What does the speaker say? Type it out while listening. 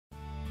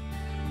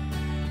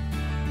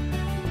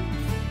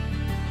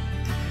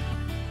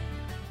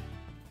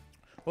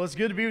Well, it's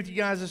good to be with you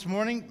guys this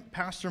morning.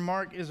 Pastor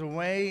Mark is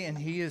away, and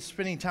he is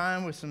spending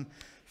time with some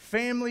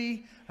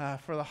family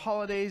for the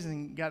holidays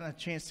and got a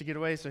chance to get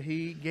away, so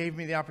he gave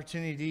me the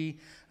opportunity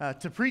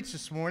to preach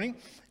this morning.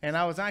 And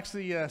I was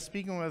actually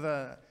speaking with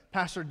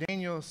Pastor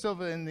Daniel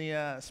Silva in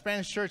the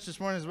Spanish church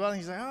this morning as well. And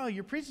he's like, "Oh,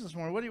 you're preaching this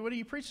morning. What are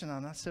you preaching on?"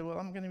 And I said, "Well,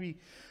 I'm going to be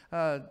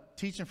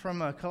teaching from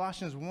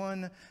Colossians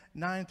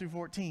 1:9 through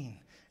 14. And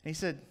he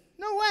said,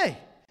 "No way."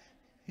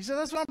 He said,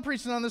 "That's what I'm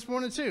preaching on this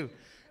morning too."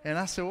 And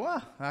I said,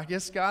 "Well, I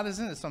guess God is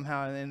in it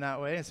somehow in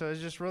that way." And so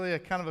it's just really a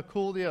kind of a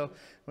cool deal.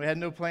 We had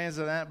no plans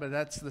of that, but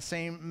that's the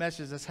same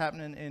message that's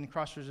happening in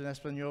Crossroads and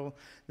Espanol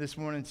this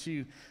morning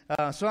too.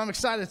 So I'm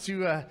excited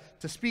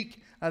to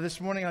speak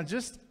this morning on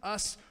just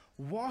us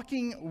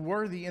walking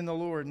worthy in the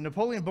Lord.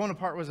 Napoleon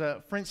Bonaparte was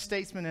a French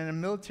statesman and a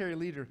military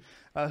leader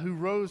who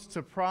rose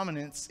to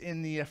prominence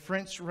in the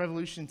French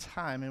Revolution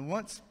time. And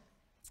once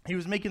he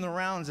was making the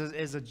rounds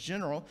as a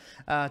general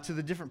to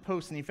the different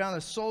posts, and he found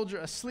a soldier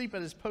asleep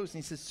at his post.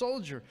 And he said,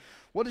 "Soldier,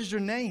 what is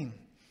your name?"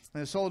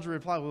 And the soldier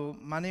replied, "Well,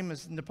 my name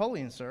is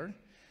Napoleon, sir."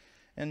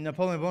 And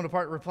Napoleon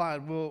Bonaparte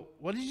replied, "Well,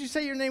 what did you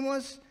say your name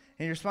was?"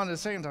 And he responded the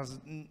second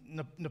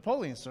time,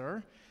 "Napoleon,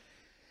 sir."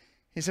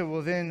 He said,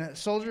 "Well then,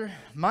 soldier,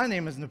 my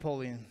name is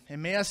Napoleon.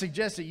 And may I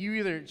suggest that you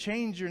either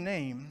change your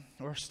name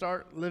or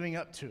start living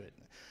up to it."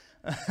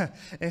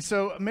 And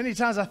so many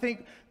times I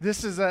think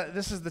this is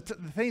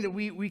the thing that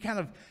we kind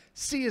of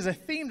see as a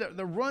theme that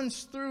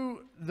runs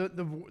through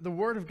the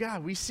Word of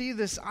God. We see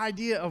this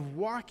idea of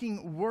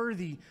walking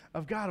worthy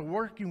of God,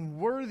 working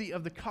worthy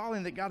of the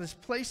calling that God has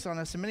placed on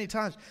us. And many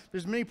times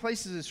there's many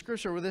places in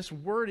Scripture where this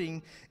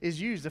wording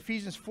is used.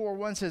 Ephesians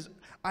 4:1 says,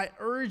 "I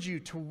urge you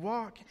to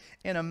walk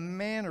in a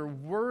manner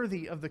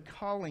worthy of the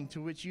calling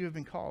to which you have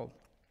been called."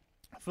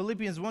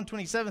 Philippians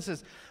 1:27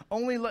 says,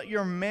 "Only let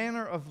your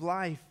manner of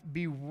life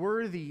be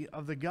worthy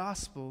of the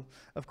gospel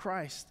of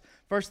Christ."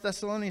 1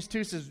 Thessalonians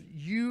 2 says,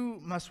 "You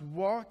must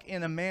walk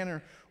in a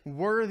manner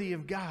worthy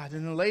of God."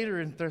 And then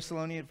later in 1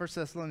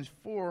 Thessalonians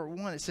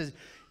 4:1, it says,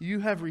 "You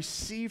have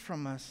received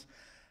from us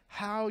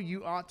how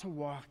you ought to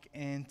walk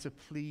and to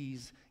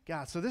please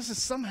God." So this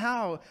is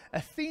somehow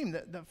a theme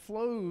that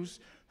flows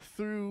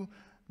through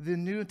the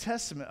New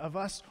Testament of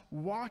us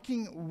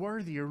walking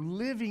worthy or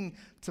living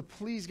to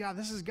please God.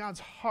 This is God's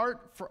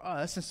heart for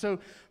us. And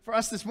so for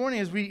us this morning,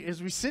 as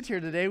we sit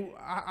here today,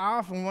 I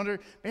often wonder,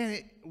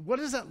 man, what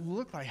does that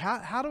look like?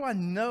 How do I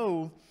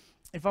know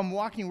if I'm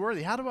walking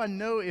worthy? How do I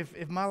know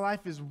if my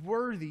life is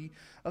worthy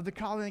of the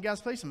calling that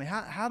God's placed on me?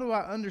 How do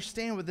I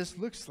understand what this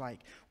looks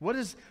like?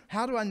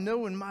 How do I know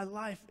when my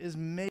life is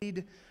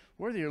made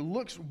worthy or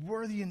looks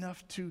worthy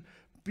enough to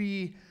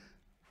be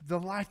the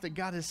life that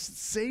God has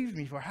saved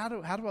me for? How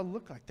do I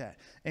look like that?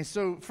 And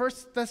so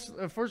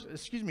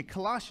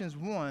Colossians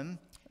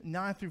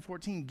 1:9 through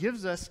 14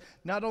 gives us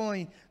not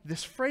only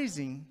this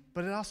phrasing,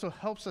 but it also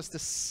helps us to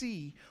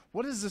see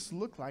what does this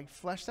look like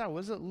fleshed out.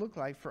 What does it look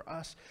like for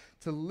us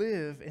to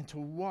live and to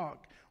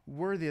walk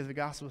worthy of the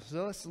gospel?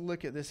 So let's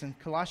look at this in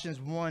Colossians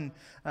 1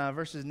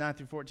 verses 9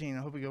 through 14.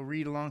 I hope we go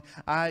read along.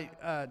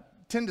 I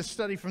tend to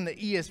study from the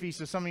ESV,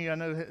 so some of you, I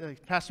know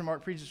Pastor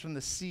Mark preaches from the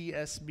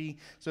CSB,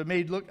 so it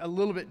may look a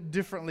little bit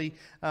differently,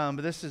 but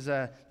this is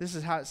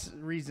how it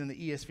reads in the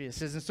ESV. It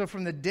says, "And so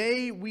from the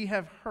day we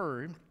have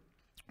heard,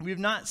 we have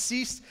not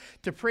ceased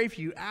to pray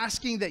for you,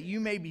 asking that you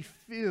may be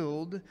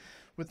filled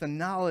with the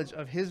knowledge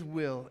of His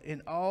will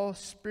in all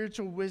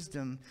spiritual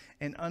wisdom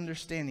and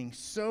understanding,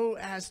 so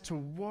as to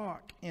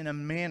walk in a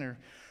manner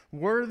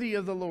worthy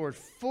of the Lord,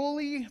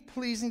 fully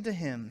pleasing to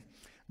Him,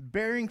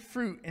 bearing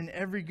fruit in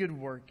every good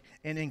work,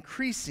 and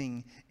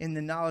increasing in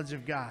the knowledge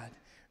of God,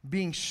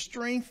 being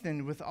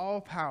strengthened with all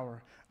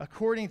power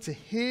according to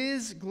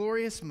His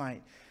glorious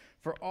might,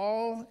 for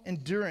all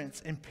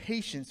endurance and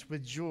patience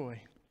with joy,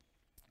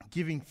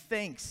 giving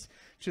thanks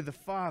to the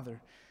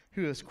Father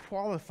who has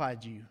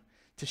qualified you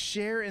to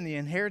share in the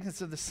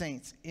inheritance of the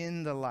saints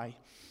in the light.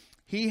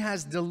 He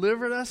has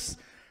delivered us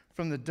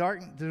from the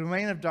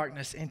domain of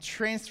darkness and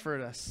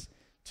transferred us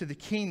to the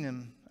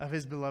kingdom of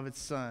His beloved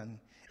Son,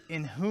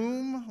 in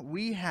whom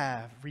we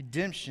have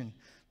redemption,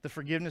 the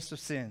forgiveness of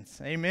sins."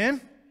 Amen?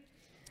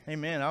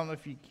 Amen. I don't know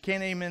if you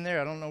can amen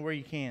there. I don't know where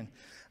you can.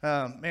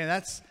 Man,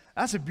 that's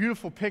a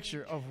beautiful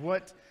picture of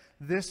what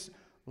this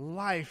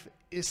life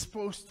is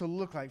supposed to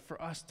look like for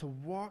us to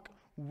walk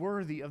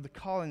worthy of the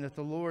calling that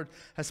the Lord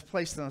has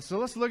placed on us. So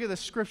let's look at the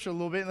scripture a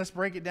little bit, and let's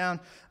break it down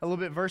a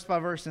little bit verse by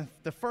verse. And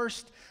the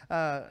first,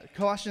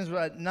 Colossians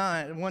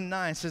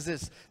 1:9 says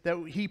this, that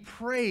He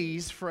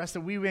prays for us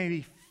that we may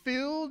be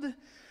filled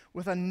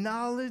with a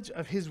knowledge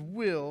of His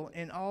will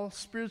in all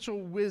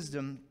spiritual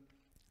wisdom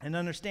and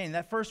understanding.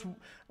 That first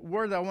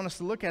word that I want us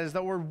to look at is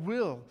that word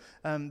will.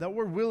 That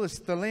word will is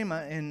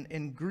thelema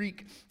in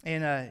Greek,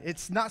 and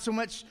it's not so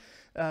much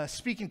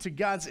speaking to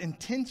God's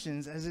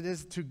intentions as it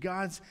is to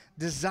God's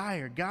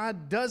desire.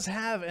 God does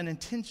have an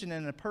intention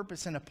and a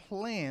purpose and a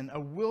plan, a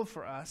will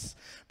for us,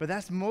 but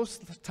that's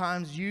most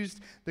times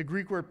used the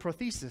Greek word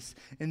prothesis.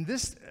 In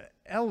this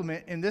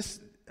element, in this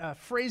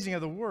phrasing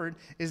of the word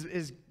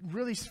is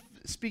really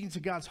speaking to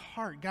God's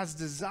heart, God's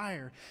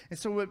desire. And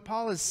so what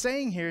Paul is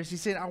saying here is he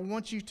said, I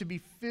want you to be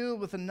filled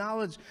with the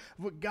knowledge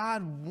of what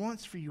God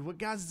wants for you, what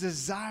God's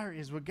desire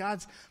is, what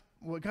God's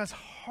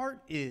heart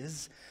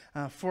is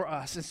for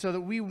us. And so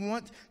that we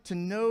want to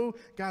know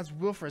God's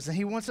will for us. And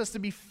he wants us to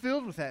be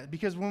filled with that,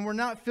 because when we're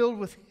not filled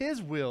with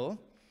his will,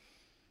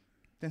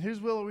 then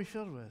whose will are we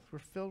filled with? We're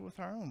filled with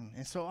our own.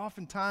 And so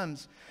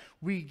oftentimes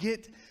we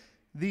get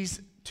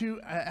these two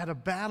at a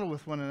battle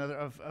with one another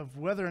of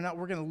whether or not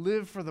we're going to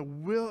live for the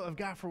will of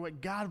God, for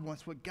what God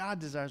wants, what God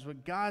desires,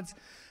 what God's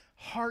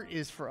heart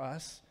is for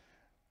us.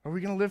 Are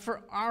we going to live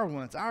for our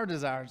wants, our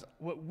desires,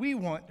 what we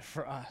want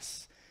for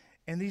us?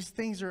 And these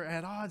things are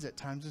at odds at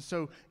times. And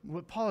so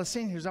what Paul is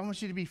saying here is I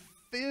want you to be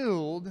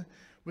filled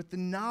with the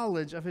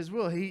knowledge of his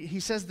will. He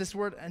says this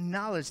word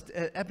knowledge,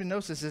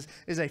 epignosis,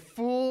 is a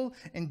full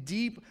and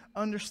deep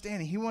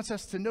understanding. He wants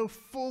us to know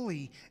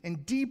fully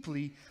and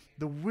deeply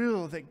the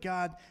will that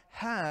God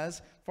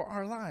has for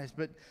our lives.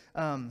 But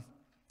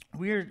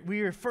we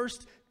are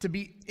first to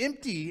be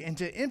empty and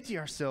to empty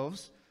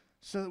ourselves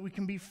so that we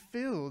can be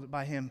filled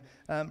by him.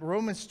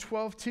 Romans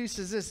 12:2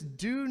 says this,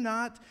 do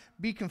not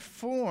be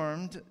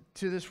conformed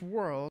to this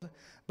world,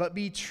 but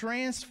be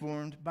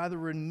transformed by the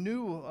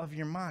renewal of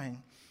your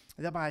mind,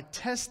 that by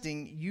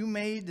testing you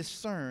may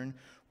discern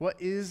what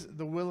is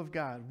the will of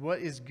God, what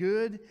is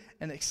good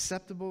and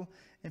acceptable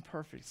and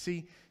perfect.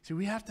 See,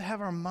 we have to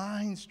have our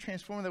minds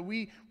transformed, that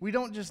we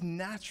don't just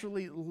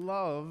naturally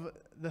love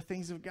the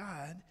things of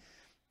God.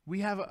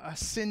 We have a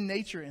sin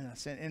nature in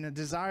us and a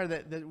desire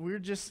that we're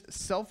just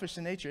selfish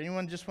in nature.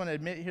 Anyone just want to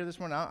admit here this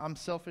morning, I'm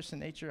selfish in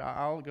nature?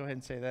 I'll go ahead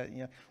and say that.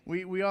 You know,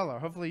 we all are.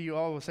 Hopefully you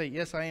all will say,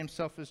 yes, I am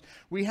selfish.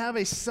 We have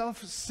a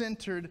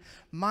self-centered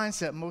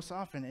mindset most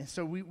often. And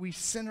so we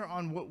center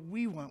on what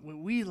we want, what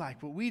we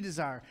like, what we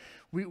desire.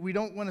 We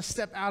don't want to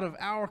step out of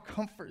our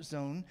comfort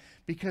zone,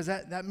 because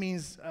that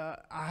means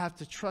I have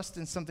to trust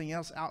in something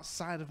else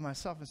outside of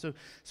myself. And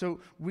so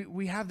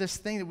we have this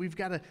thing that we've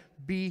got to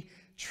be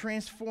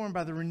transformed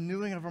by the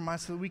renewing of our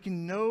minds so that we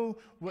can know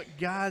what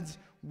God's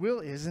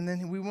will is. And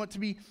then we want to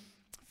be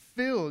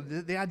filled.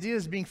 The idea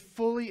is being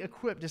fully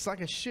equipped. It's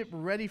like a ship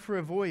ready for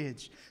a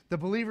voyage. The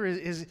believer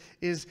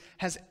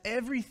has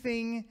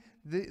everything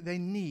they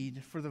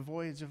need for the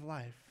voyage of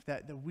life,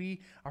 that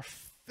we are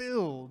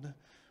filled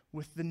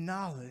with the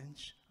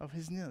knowledge of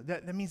his will.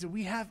 That means that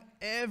we have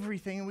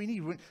everything we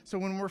need. So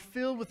when we're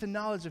filled with the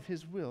knowledge of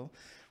his will,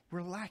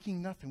 we're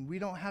lacking nothing. We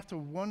don't have to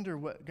wonder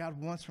what God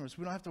wants from us.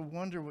 We don't have to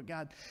wonder what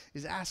God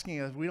is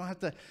asking us. We don't have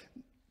to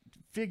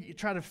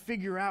try to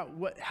figure out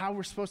how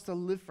we're supposed to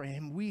live for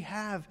him. We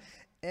have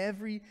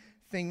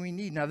everything we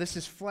need. Now, this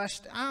is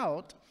fleshed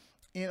out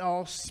in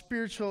all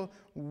spiritual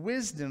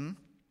wisdom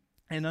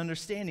and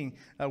understanding.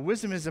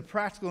 Wisdom is a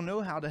practical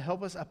know-how to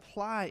help us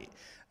apply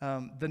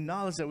the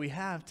knowledge that we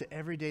have to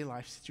everyday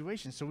life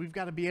situations. So we've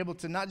got to be able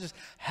to not just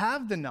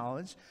have the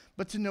knowledge,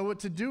 but to know what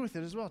to do with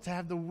it as well, to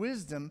have the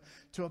wisdom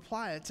to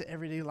apply it to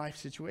everyday life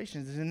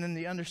situations. And then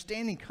the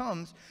understanding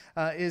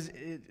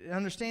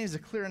understanding is a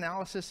clear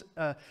analysis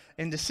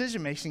and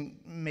decision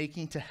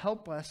making to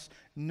help us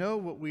know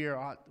what we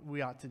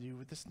ought to do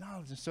with this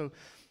knowledge. And so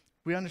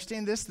we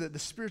understand this, that the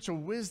spiritual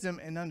wisdom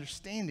and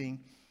understanding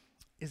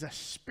is a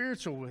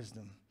spiritual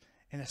wisdom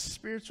and a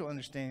spiritual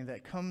understanding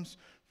that comes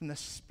from the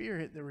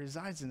Spirit that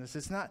resides in us.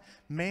 It's not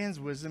man's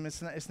wisdom.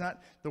 It's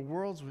not the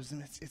world's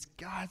wisdom. It's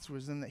God's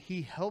wisdom, that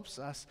he helps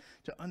us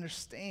to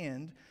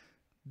understand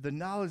the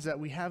knowledge that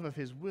we have of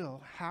his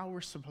will, how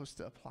we're supposed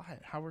to apply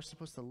it, how we're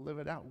supposed to live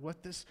it out,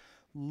 what this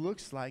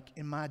looks like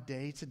in my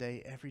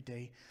day-to-day,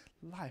 everyday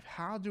life.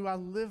 How do I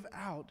live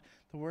out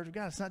the Word of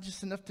God? It's not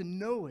just enough to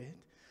know it.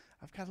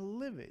 I've got to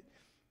live it.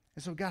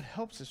 And so God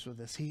helps us with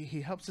this.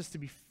 He helps us to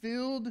be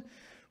filled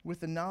with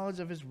the knowledge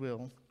of his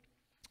will,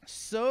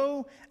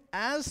 so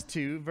as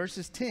to,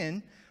 verses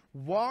 10,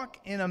 walk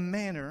in a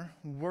manner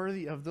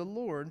worthy of the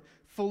Lord,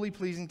 fully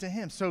pleasing to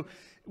him. So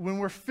when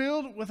we're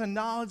filled with a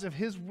knowledge of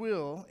his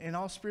will and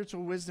all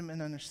spiritual wisdom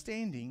and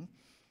understanding,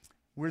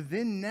 we're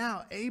then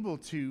now able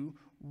to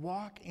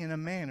walk in a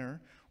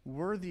manner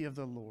worthy of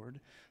the Lord,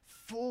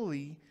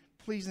 fully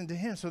pleasing to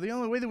him. So the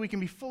only way that we can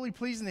be fully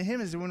pleasing to him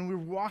is when we're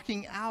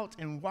walking out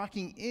and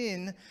walking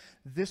in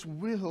this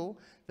will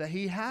that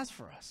he has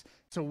for us.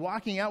 So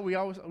walking out, we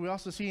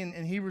also see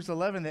in Hebrews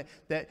 11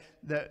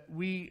 that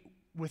we,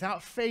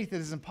 without faith,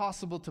 it is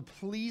impossible to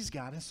please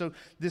God. And so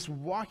this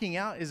walking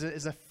out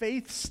is a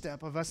faith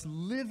step of us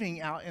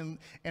living out and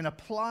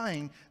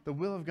applying the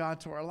will of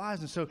God to our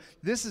lives. And so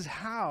this is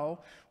how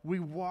we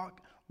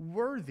walk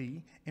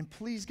worthy and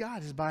please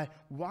God, is by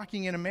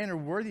walking in a manner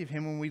worthy of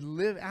him when we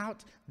live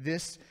out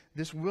this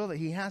will that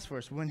he has for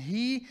us. When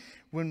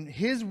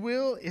his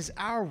will is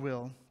our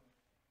will,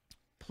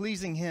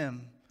 pleasing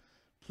him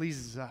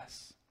pleases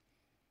us.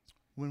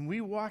 When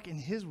we walk in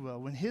his will,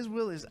 when his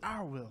will is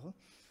our will,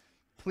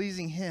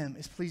 pleasing him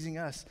is pleasing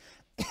us.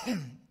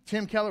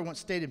 Tim Keller once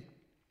stated,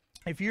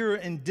 if you're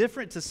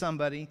indifferent to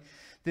somebody,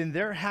 then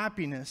their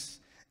happiness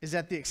is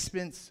at the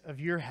expense of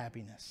your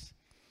happiness.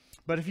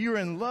 But if you're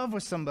in love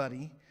with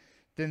somebody,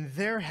 then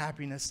their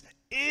happiness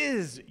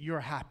is your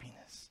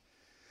happiness.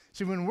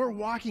 See, when we're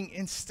walking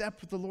in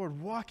step with the Lord,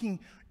 walking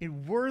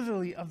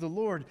worthily of the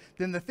Lord,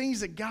 then the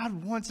things that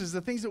God wants is the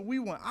things that we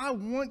want. I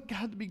want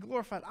God to be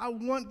glorified. I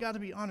want God to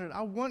be honored.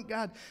 I want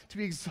God to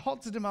be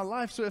exalted in my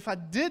life. So if I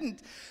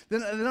didn't,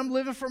 then I'm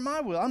living for my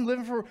will. I'm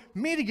living for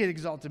me to get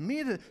exalted,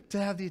 me to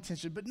have the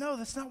attention. But no,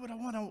 that's not what I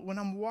want. When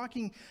I'm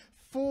walking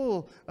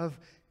full of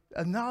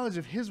a knowledge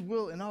of His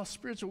will and all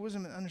spiritual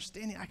wisdom and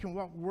understanding, I can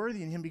walk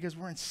worthy in Him because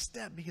we're in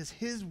step, because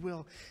His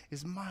will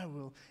is my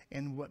will,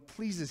 and what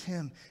pleases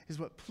Him is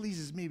what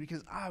pleases me,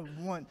 because I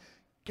want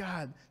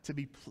God to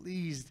be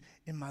pleased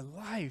in my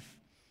life.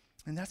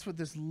 And that's what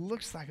this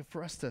looks like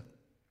for us to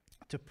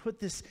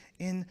put this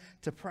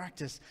into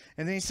practice.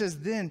 And then he says,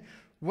 then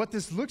what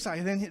this looks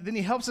like, then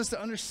he helps us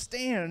to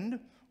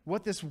understand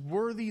what this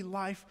worthy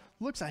life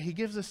looks like. He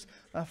gives us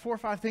 4 or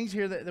 5 things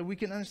here that we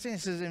can understand.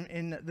 It says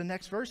in the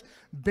next verse,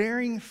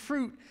 bearing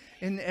fruit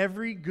in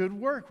every good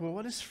work. Well,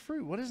 what is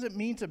fruit? What does it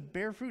mean to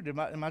bear fruit? Do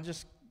I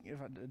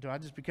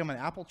just become an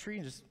apple tree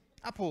and just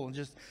apple and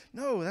just,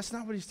 no, that's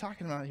not what he's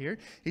talking about here.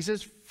 He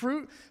says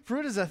fruit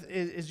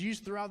is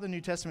used throughout the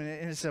New Testament,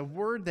 and it's a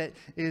word that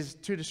is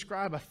to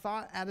describe a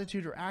thought,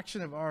 attitude, or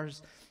action of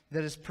ours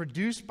that is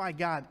produced by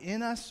God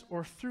in us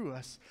or through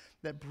us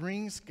that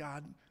brings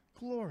God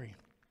glory.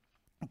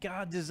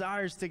 God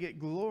desires to get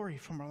glory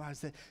from our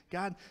lives, that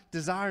God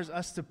desires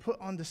us to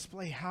put on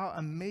display how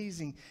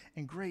amazing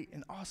and great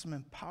and awesome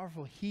and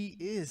powerful He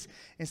is.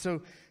 And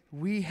so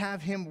we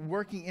have Him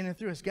working in and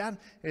through us. God,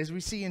 as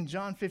we see in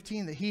John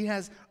 15, that He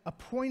has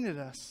appointed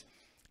us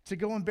to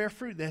go and bear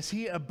fruit. As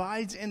He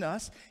abides in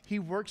us, He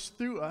works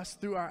through us,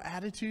 through our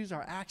attitudes,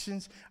 our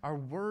actions, our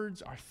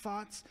words, our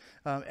thoughts,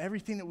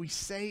 everything that we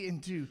say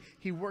and do.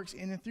 He works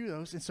in and through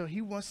those. And so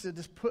He wants to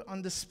just put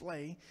on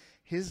display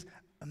His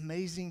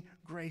amazing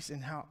grace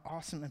and how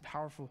awesome and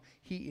powerful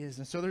He is.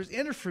 And so there's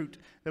inner fruit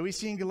that we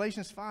see in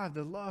Galatians 5,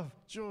 the love,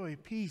 joy,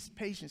 peace,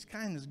 patience,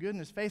 kindness,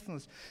 goodness,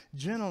 faithfulness,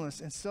 gentleness,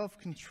 and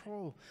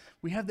self-control.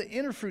 We have the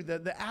inner fruit,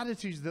 the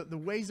attitudes, the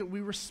ways that we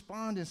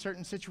respond in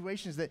certain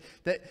situations that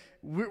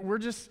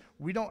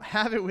we don't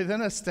have it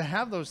within us to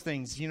have those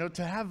things,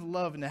 to have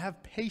love and to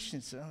have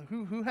patience.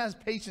 Who has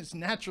patience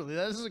naturally?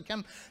 That doesn't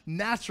come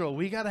natural.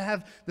 We got to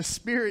have the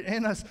Spirit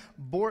in us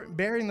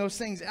bearing those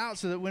things out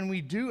so that when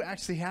we do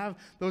actually have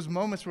those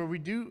moments where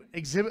we do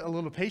exhibit a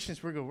little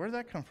patience, we go, where did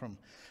that come from?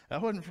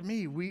 That wasn't for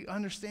me. We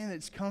understand that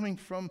it's coming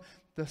from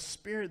the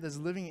Spirit that's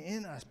living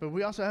in us. But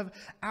we also have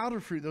outer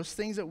fruit, those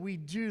things that we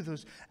do,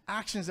 those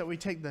actions that we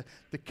take,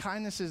 the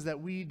kindnesses that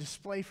we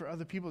display for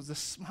other people, the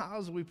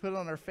smiles that we put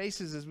on our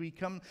faces as we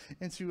come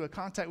into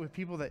contact with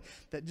people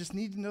that just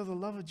need to know the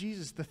love of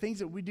Jesus, the things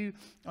that we do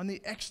on the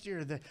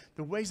exterior,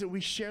 the ways that we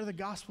share the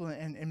gospel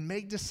and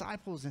make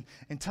disciples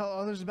and tell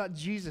others about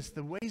Jesus,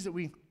 the ways that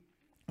we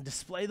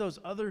display those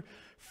other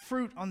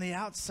fruit on the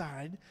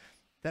outside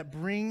that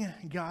bring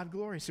God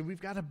glory. So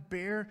we've got to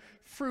bear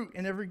fruit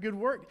in every good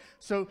work.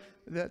 So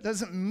that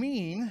doesn't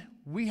mean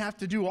we have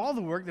to do all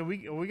the work that we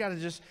got to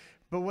just,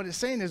 but what it's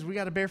saying is we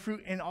got to bear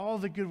fruit in all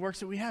the good works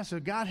that we have. So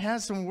God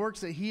has some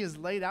works that He has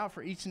laid out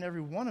for each and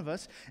every one of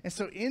us. And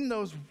so in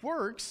those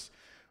works,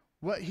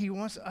 what He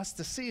wants us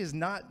to see is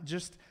not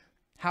just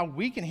how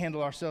we can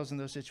handle ourselves in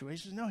those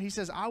situations. No, He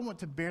says, I want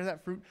to bear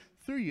that fruit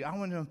through you. I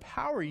want to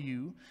empower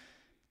you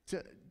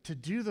to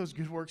do those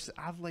good works that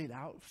I've laid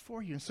out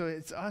for you. And so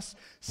it's us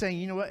saying,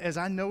 you know what, as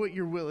I know what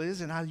your will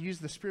is, and I use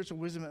the spiritual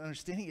wisdom and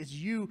understanding, it's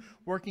you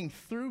working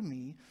through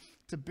me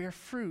to bear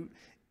fruit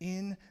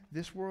in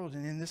this world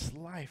and in this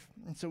life.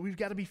 And so we've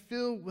got to be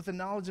filled with the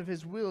knowledge of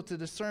His will to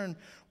discern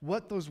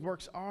what those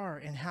works are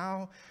and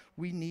how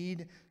we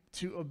need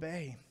to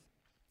obey.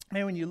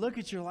 Man, when you look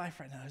at your life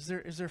right now,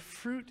 is there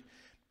fruit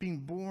being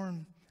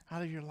born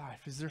out of your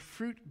life? Is there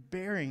fruit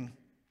bearing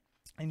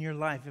in your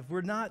life? If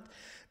we're not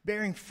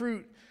bearing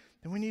fruit,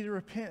 then we need to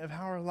repent of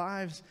how our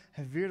lives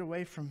have veered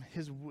away from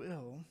His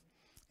will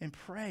and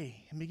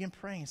pray and begin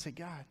praying and say,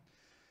 God,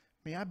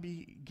 may I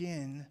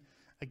begin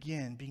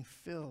again being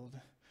filled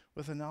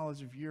with the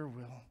knowledge of your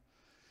will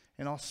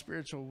and all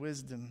spiritual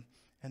wisdom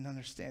and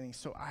understanding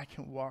so I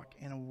can walk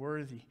in a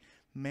worthy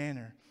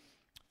manner,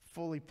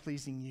 fully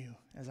pleasing you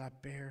as I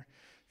bear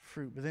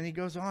fruit. But then he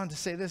goes on to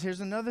say this. Here's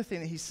another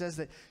thing that he says,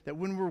 that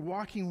when we're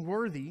walking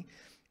worthy,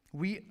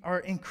 we are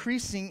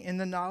increasing in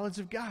the knowledge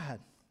of God.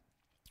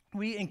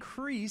 We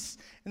increase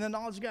in the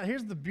knowledge of God.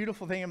 Here's the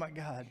beautiful thing about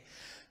God.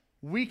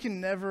 We can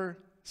never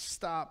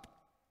stop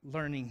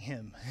learning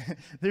Him.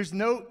 There's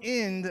no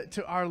end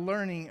to our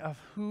learning of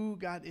who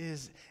God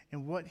is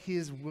and what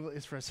His will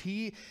is for us.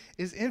 He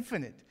is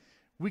infinite.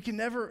 We can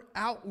never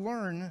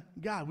outlearn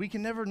God. We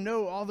can never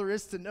know all there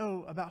is to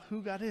know about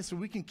who God is. So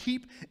we can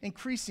keep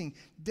increasing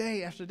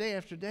day after day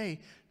after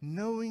day,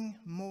 knowing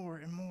more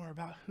and more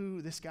about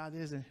who this God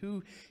is and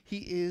who He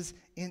is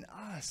in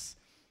us.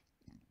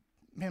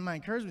 Man, my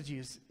encouragement to you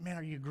is, man,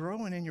 are you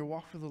growing in your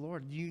walk with the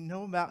Lord? Do you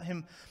know about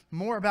Him,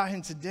 more about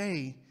Him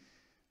today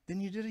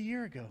than you did a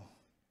year ago,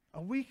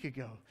 a week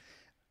ago,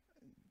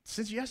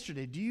 since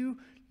yesterday? Do you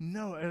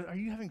know, are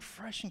you having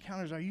fresh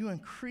encounters? Are you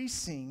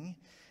increasing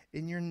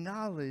in your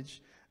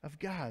knowledge of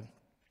God.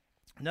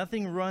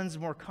 Nothing runs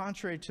more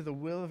contrary to the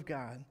will of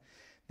God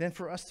than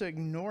for us to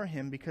ignore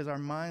him because our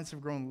minds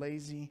have grown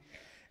lazy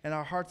and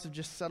our hearts have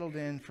just settled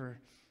in for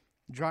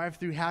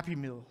drive-through Happy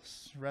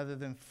Meals rather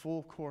than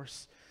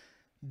full-course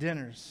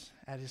dinners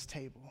at his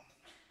table.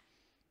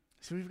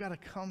 So we've got to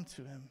come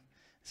to him and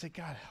say,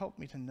 God, help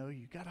me to know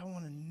you. God, I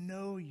want to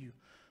know you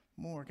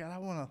more. God, I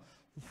want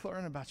to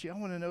learn about you. I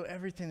want to know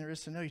everything there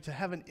is to know you, to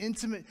have an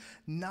intimate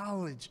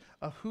knowledge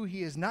of who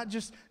he is, not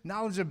just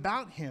knowledge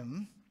about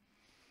him,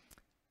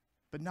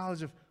 but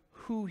knowledge of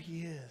who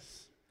he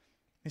is.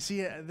 You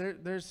see,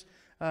 there's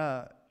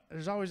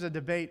always a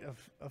debate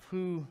of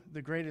who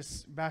the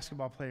greatest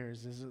basketball player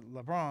is. Is it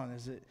LeBron?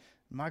 Is it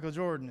Michael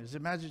Jordan? Is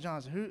it Magic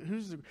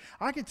Johnson?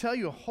 I could tell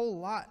you a whole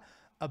lot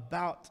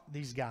about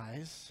these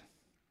guys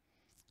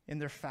and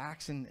their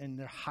facts and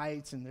their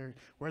heights and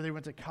where they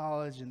went to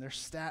college and their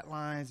stat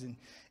lines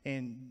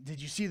and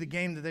did you see the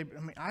game that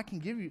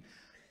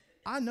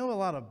I know a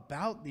lot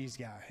about these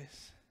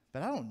guys,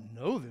 but I don't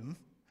know them.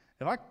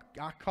 If I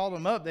called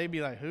them up, they'd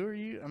be like, who are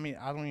you? I mean,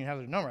 I don't even have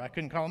their number. I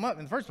couldn't call them up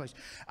in the first place.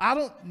 I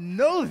don't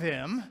know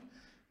them,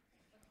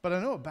 but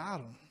I know about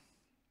them.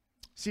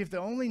 See, if the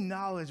only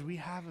knowledge we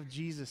have of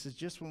Jesus is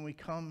just when we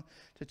come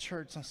to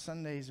church on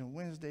Sundays and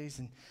Wednesdays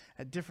and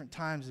at different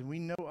times and we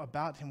know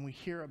about him, we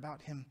hear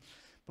about him,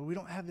 but we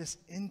don't have this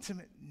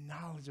intimate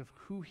knowledge of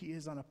who he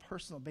is on a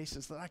personal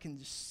basis that I can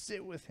just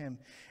sit with him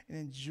and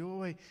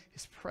enjoy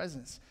his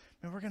presence,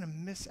 man, we're going to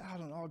miss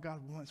out on all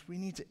God wants. We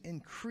need to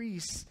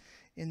increase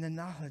in the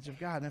knowledge of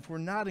God. And if we're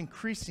not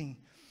increasing,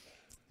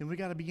 then we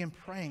got to begin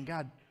praying,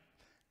 God,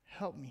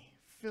 help me,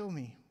 fill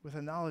me with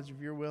a knowledge of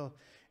your will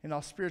and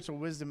all spiritual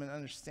wisdom and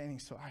understanding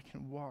so I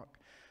can walk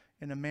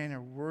in a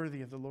manner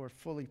worthy of the Lord,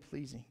 fully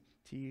pleasing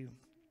to you.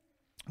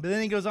 But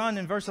then he goes on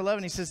in verse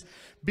 11, he says,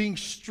 being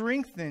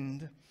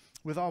strengthened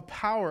with all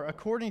power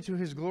according to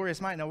his glorious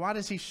might. Now, why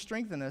does he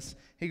strengthen us?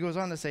 He goes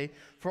on to say,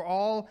 for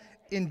all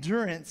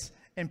endurance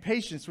and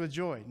patience with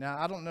joy. Now,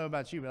 I don't know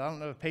about you, but I don't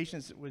know if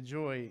patience with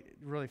joy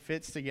really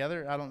fits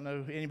together. I don't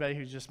know anybody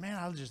who's just,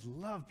 man, I just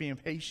love being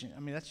patient.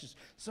 I mean, that's just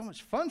so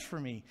much fun for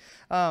me.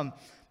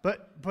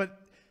 But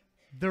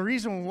the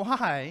reason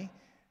why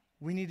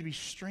we need to be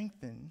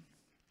strengthened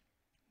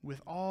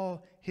with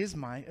all his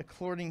might,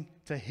 according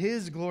to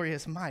his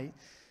glorious might,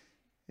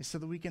 is so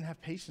that we can have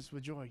patience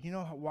with joy. You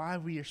know why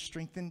we are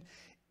strengthened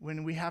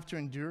when we have to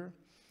endure?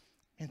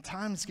 And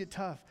times get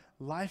tough.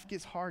 Life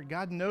gets hard.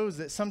 God knows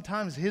that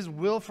sometimes his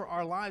will for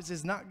our lives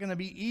is not going to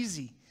be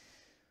easy.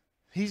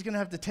 He's going to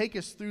have to take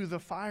us through the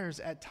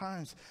fires at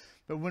times.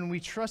 But when we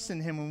trust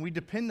in him, when we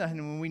depend on him,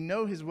 when we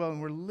know his will,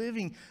 and we're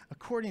living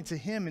according to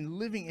him and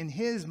living in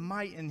his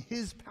might and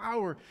his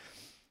power,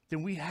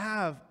 then we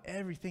have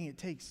everything it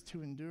takes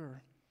to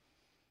endure.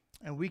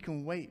 And we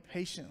can wait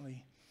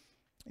patiently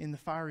in the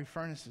fiery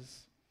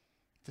furnaces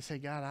to say,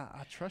 God,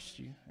 I trust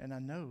you and I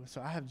know.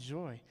 So I have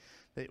joy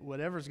that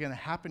whatever's going to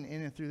happen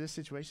in and through this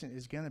situation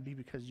is going to be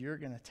because you're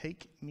going to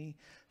take me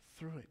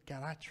through it.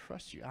 God, I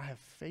trust you. I have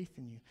faith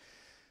in you.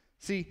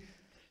 See,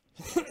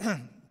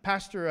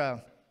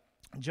 Pastor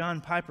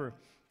John Piper,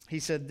 he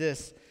said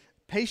this,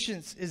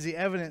 patience is the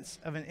evidence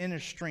of an inner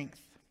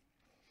strength.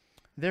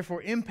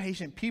 Therefore,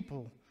 impatient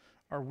people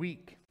are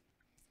weak.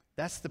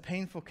 That's the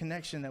painful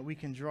connection that we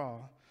can draw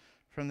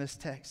from this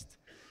text.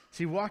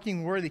 See,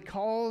 walking worthy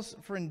calls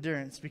for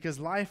endurance because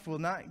life will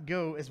not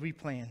go as we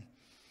plan,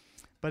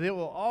 but it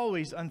will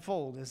always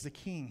unfold as the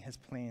King has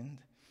planned.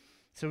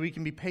 So we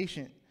can be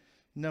patient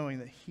knowing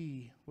that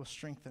he will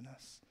strengthen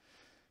us.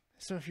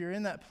 So if you're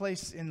in that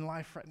place in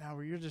life right now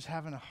where you're just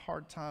having a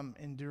hard time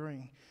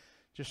enduring,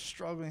 just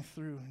struggling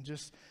through, and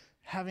just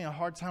having a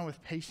hard time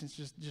with patience,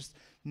 just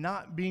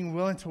not being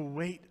willing to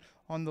wait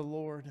on the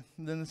Lord,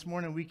 and then this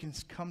morning we can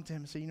come to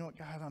him and say, you know what,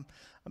 God,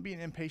 I'm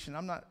being impatient.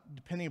 I'm not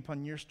depending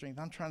upon your strength.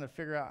 I'm trying to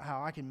figure out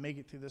how I can make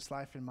it through this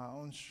life in my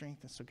own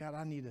strength. And so, God,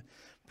 I need to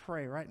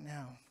pray right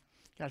now.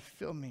 God,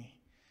 fill me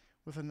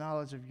with a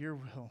knowledge of your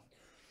will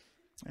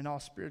and all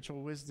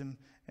spiritual wisdom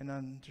and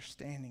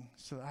understanding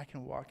so that I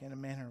can walk in a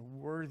manner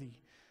worthy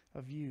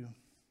of you,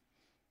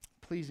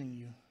 pleasing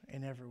you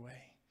in every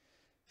way.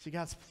 See,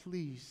 God's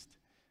pleased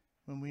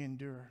when we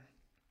endure,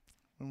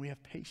 when we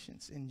have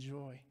patience and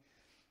joy,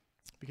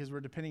 because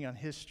we're depending on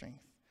his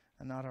strength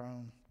and not our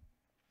own.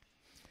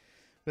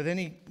 But then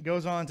he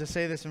goes on to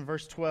say this in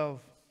verse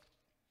 12,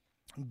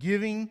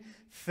 giving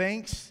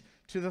thanks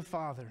to the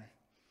Father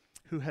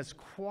who has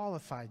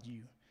qualified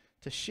you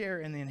to share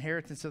in the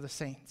inheritance of the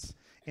saints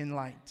in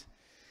light.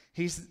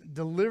 He's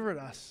delivered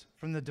us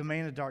from the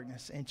domain of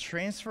darkness and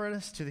transferred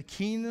us to the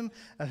kingdom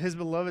of his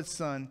beloved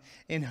Son,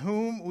 in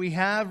whom we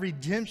have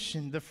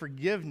redemption, the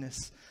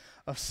forgiveness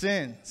of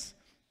sins.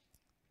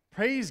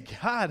 Praise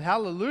God.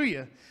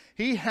 Hallelujah.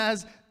 He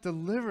has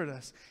delivered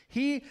us.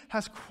 He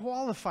has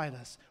qualified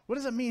us. What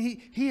does that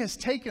mean? He has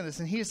taken us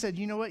and he has said,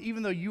 you know what?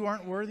 Even though you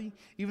aren't worthy,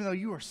 even though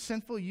you are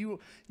sinful,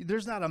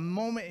 there's not a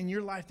moment in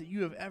your life that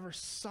you have ever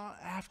sought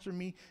after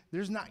me.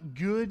 There's not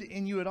good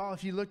in you at all.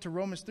 If you look to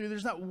Romans 3,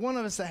 there's not one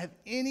of us that have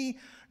any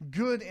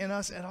good in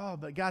us at all.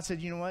 But God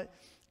said, you know what?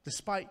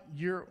 despite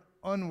your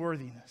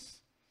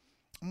unworthiness,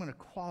 I'm going to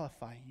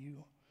qualify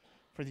you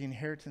for the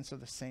inheritance of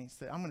the saints,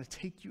 that I'm going to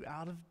take you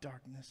out of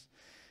darkness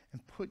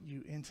and put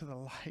you into the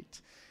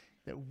light,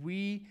 that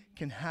we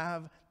can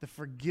have the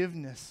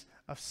forgiveness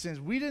of sins.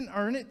 We didn't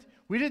earn it.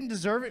 We didn't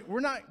deserve it. We're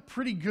not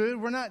pretty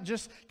good. We're not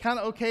just kind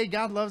of okay.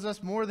 God loves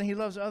us more than he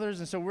loves others.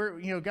 And so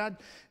we're, God,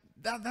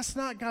 that's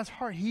not God's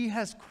heart. He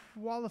has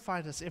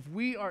qualified us. If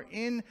we are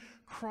in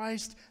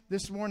Christ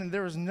this morning,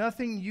 there is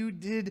nothing you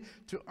did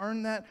to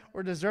earn that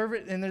or deserve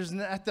it. And there's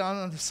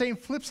on the same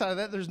flip side of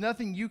that, there's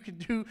nothing you can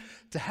do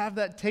to have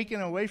that taken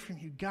away from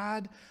you.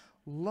 God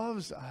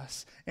loves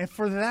us. And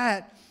for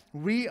that,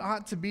 we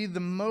ought to be the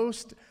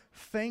most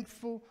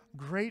thankful,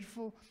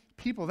 grateful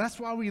people. That's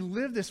why we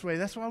live this way.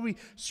 That's why we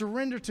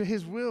surrender to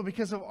his will,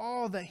 because of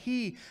all that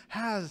he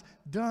has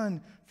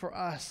done for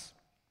us.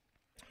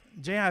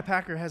 J.I.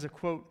 Packer has a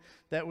quote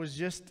that was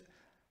just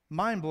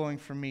mind-blowing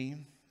for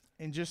me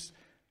and just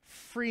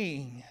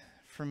freeing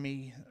for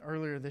me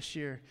earlier this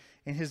year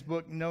in his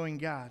book, Knowing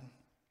God.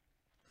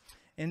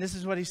 And this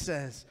is what he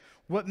says: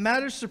 "What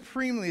matters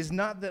supremely is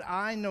not that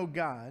I know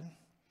God,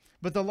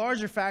 but the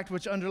larger fact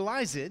which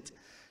underlies it,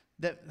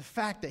 that the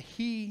fact that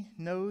he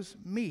knows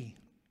me.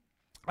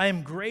 I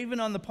am graven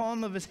on the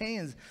palm of his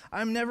hands.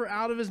 I am never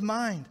out of his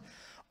mind.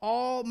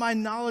 All my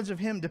knowledge of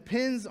him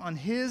depends on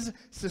his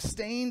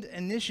sustained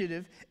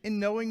initiative in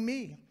knowing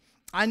me.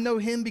 I know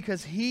him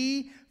because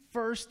he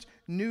first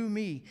knew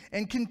me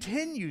and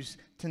continues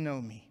to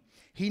know me.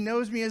 He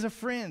knows me as a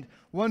friend,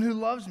 one who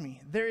loves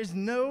me. There is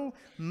no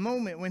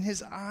moment when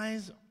his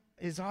eyes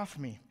is off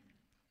me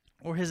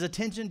or his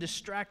attention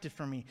distracted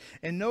from me,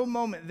 and no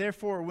moment,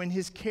 therefore, when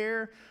his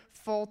care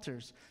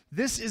falters.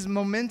 This is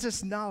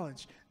momentous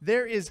knowledge.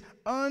 There is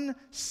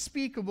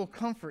unspeakable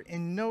comfort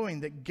in knowing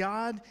that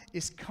God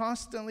is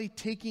constantly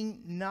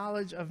taking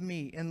knowledge of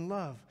me in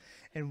love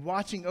and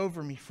watching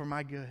over me for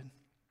my good."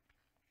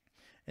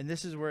 And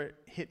this is where it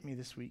hit me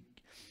this week.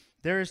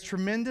 There is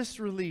tremendous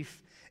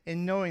relief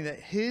in knowing that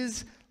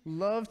his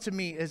love to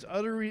me is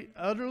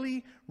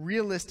utterly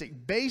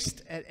realistic,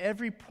 based at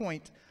every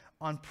point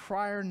on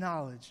prior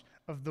knowledge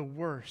of the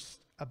worst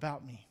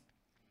about me,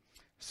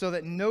 so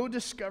that no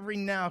discovery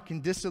now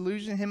can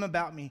disillusion him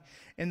about me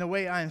in the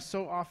way I am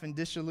so often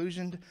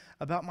disillusioned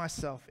about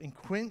myself, and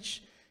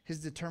quench his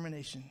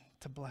determination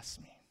to bless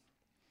me.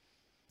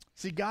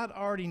 See, God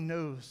already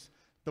knows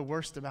the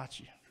worst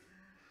about you.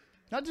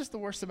 Not just the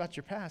worst about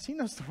your past. He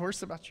knows the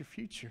worst about your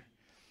future.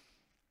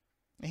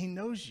 And he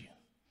knows you.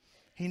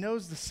 He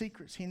knows the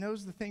secrets. He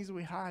knows the things that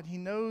we hide. He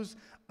knows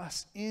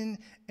us in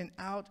and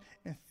out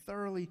and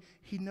thoroughly.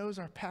 He knows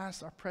our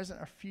past, our present,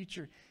 our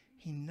future.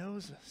 He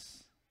knows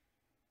us.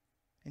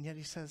 And yet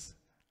he says,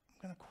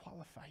 I'm going to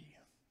qualify you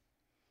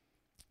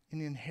in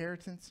the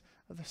inheritance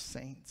of the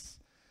saints.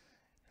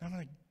 And I'm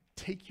going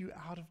to take you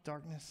out of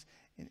darkness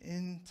and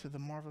into the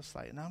marvelous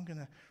light. And I'm going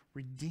to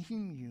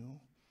redeem you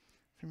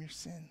from your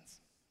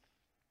sins.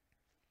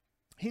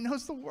 He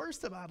knows the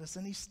worst about us,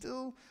 and he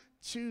still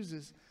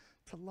chooses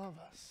to love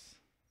us.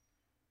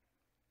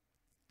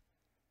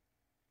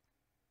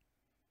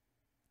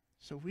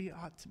 So we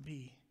ought to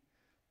be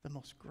the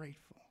most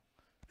grateful,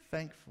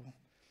 thankful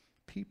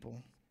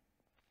people.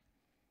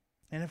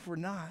 And if we're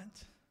not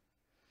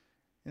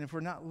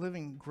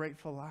living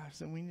grateful lives,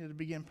 then we need to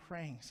begin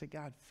praying. Say,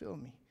 God, fill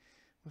me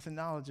with the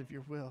knowledge of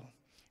your will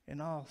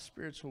and all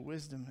spiritual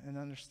wisdom and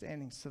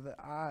understanding, so that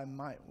I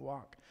might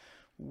walk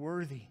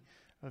worthy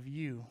of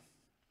you,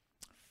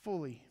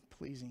 fully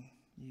pleasing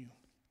you.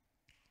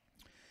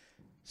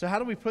 So how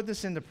do we put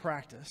this into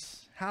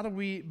practice? How do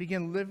we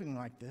begin living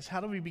like this? How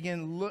do we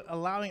begin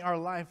allowing our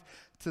life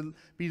to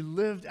be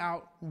lived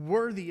out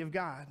worthy of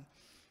God?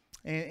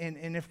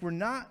 And if we're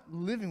not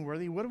living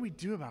worthy, what do we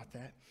do about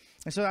that?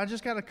 And so I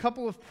just got a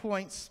couple of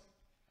points,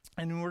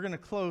 and we're going to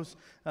close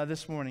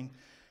this morning.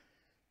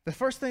 The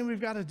first thing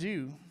we've got to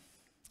do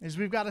is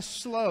we've got to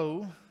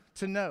slow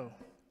to know.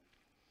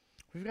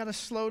 We've got to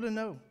slow to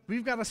know.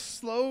 We've got to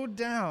slow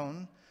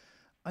down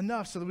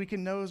enough so that we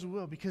can know his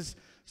will. Because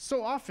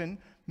so often,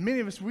 many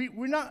of us,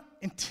 we're not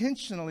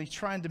intentionally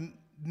trying to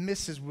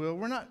miss his will.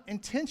 We're not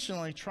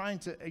intentionally trying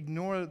to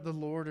ignore the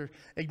Lord or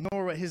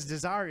ignore what his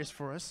desire is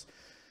for us.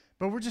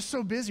 But we're just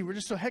so busy. We're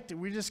just so hectic.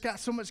 We just got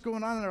so much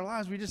going on in our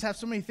lives. We just have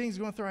so many things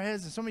going through our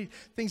heads and so many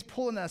things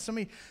pulling us, so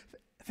many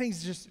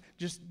things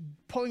just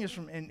pulling us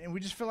from, and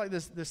we just feel like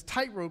this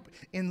tightrope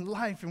in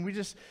life, and we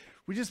just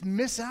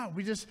miss out.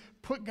 We just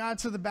put God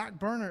to the back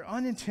burner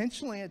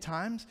unintentionally at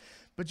times,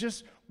 but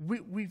just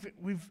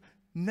we've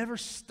never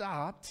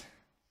stopped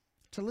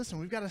to listen.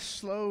 We've got to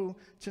slow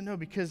to know,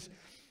 because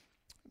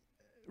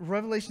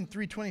Revelation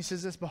 3:20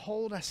 says this: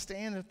 "Behold, I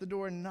stand at the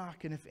door and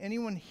knock, and if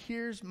anyone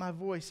hears my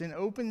voice and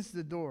opens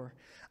the door,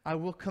 I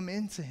will come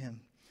into him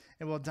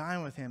and will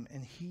dine with him,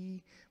 and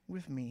he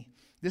with me."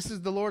 This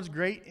is the Lord's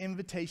great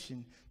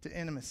invitation to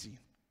intimacy,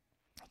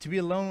 to be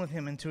alone with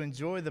him and to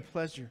enjoy the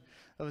pleasure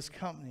of his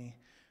company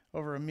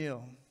over a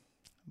meal.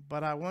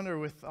 But I wonder,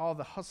 with all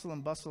the hustle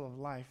and bustle of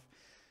life,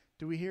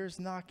 do we hear his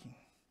knocking?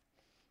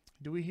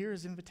 Do we hear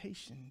his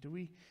invitation? Do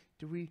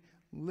we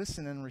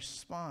listen and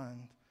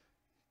respond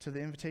to the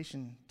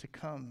invitation to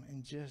come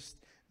and just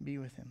be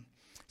with him.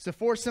 So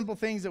 4 simple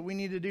things that we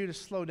need to do to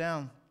slow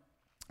down.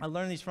 I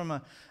learned these from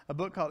a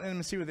book called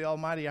Intimacy with the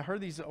Almighty. I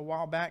heard these a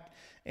while back,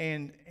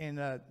 and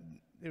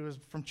it was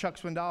from Chuck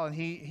Swindoll, and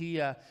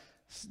he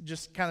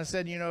just kind of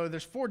said,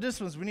 there's 4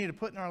 disciplines we need to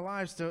put in our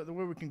lives to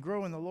where we can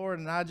grow in the Lord.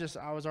 And I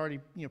was already,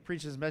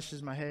 preaching this message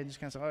in my head, just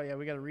kind of said, oh yeah,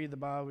 we got to read the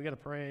Bible, we got to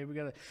pray,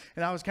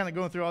 and I was kind of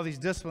going through all these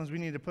disciplines we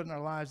need to put in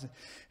our lives. And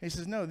he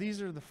says, no,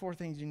 these are the 4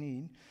 things you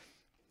need.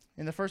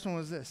 And the first one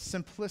was this: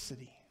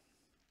 simplicity.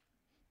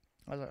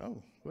 I was like,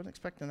 oh, wasn't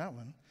expecting that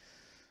one.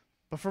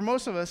 But for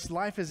most of us,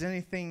 life is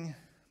anything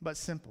but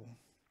simple,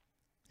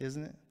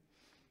 isn't it?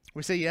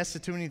 We say yes to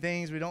too many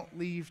things. We don't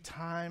leave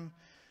time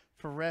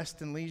for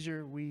rest and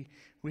leisure. We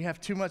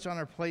have too much on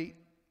our plate.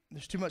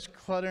 There's too much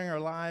cluttering our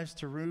lives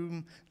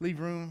to leave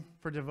room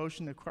for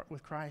devotion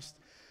with Christ.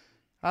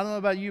 I don't know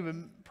about you, but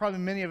probably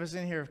many of us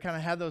in here have kind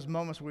of had those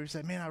moments where we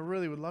say, man, I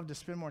really would love to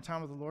spend more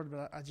time with the Lord,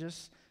 but I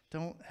just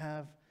don't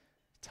have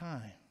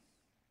time.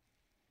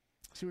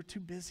 See, we're too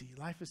busy.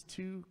 Life is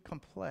too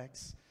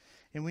complex,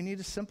 and we need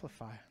to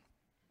simplify.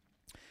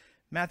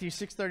 Matthew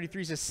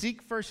 6:33 says,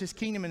 seek first his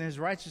kingdom and his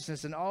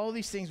righteousness, and all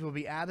these things will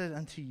be added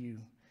unto you.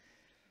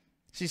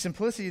 See,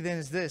 simplicity then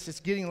is this: it's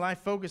getting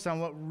life focused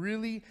on what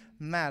really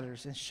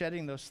matters and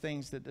shedding those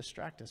things that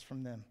distract us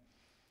from them.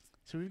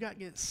 So we've got to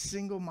get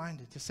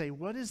single-minded to say,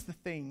 what is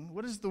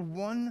the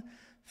one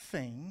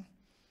thing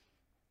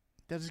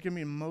that is going to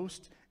be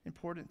most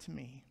important to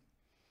me?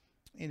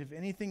 And if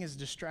anything is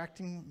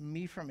distracting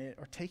me from it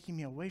or taking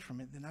me away from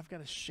it, then I've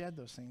got to shed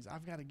those things.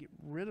 I've got to get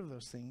rid of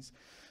those things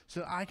so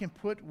that I can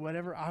put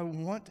whatever I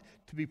want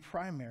to be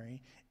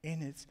primary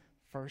in its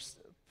first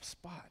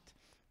spot.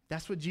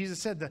 That's what Jesus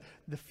said.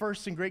 The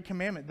first and great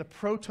commandment, the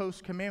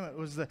protos commandment,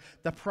 was the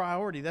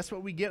priority. That's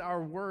what we get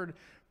our word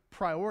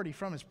priority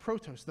from, is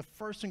protos. The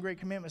first and great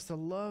commandment is to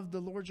love the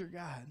Lord your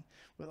God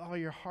with all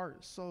your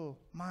heart, soul,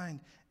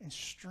 mind, and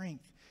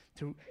strength.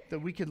 That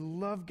we could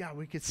love God.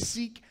 We could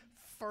seek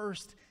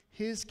first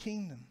his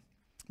kingdom.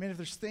 Man, if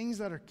there's things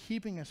that are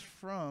keeping us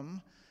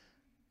from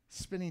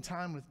spending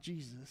time with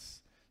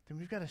Jesus, then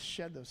we've got to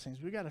shed those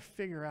things. We've got to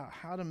figure out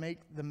how to make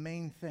the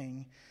main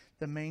thing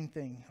the main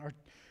thing. Are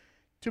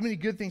too many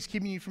good things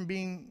keeping you from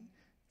being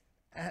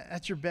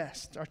at your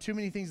best? Are too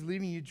many things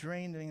leaving you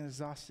drained and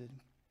exhausted?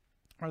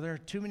 Are there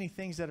too many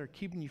things that are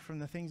keeping you from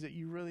the things that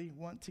you really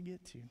want to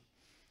get to?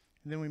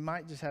 And then we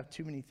might just have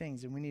too many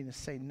things, and we need to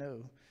say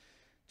no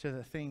to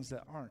the things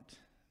that aren't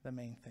the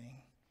main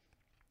thing.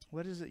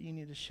 What is it you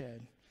need to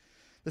shed?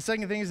 The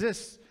second thing is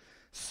this: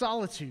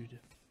 solitude.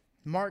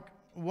 Mark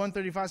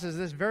 1:35 says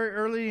this: very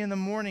early in the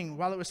morning,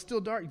 while it was still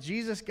dark,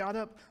 Jesus got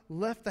up,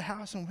 left the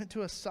house, and went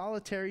to a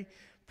solitary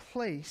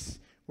place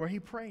where he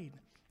prayed.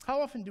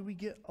 How often do we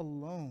get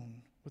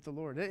alone with the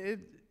Lord?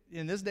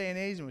 In this day and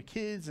age, and with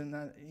kids, and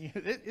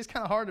it's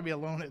kind of hard to be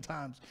alone at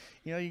times.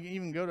 You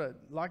even go to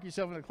lock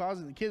yourself in a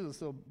closet, and the kids will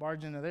still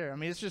barge into there. I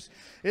mean,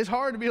 it's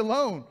hard to be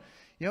alone.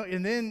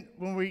 And then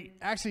when we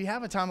actually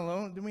have a time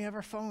alone, then we have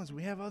our phones.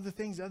 We have other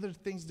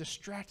things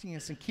distracting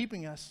us and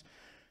keeping us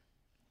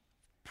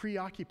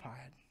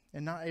preoccupied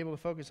and not able to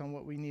focus on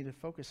what we need to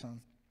focus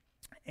on.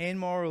 Anne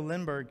Morrow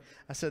Lindbergh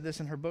said this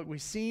in her book: we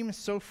seem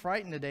so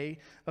frightened today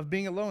of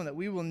being alone that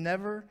we will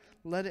never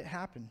let it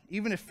happen.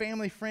 Even if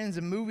family, friends,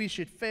 and movies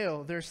should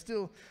fail, there's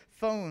still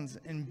phones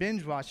and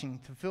binge watching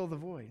to fill the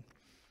void.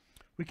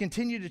 We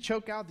continue to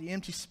choke out the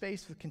empty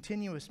space with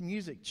continuous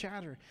music,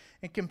 chatter,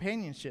 and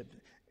companionship,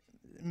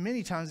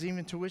 many times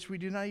even to which we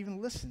do not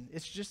even listen.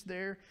 It's just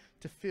there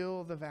to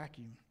fill the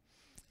vacuum.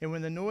 And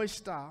when the noise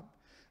stops,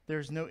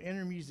 there's no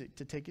inner music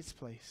to take its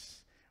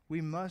place.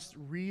 We must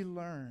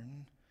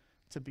relearn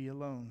to be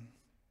alone.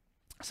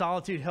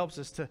 Solitude helps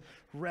us to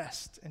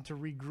rest and to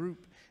regroup.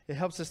 It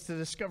helps us to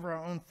discover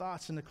our own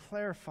thoughts and to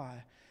clarify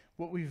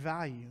what we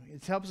value.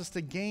 It helps us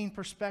to gain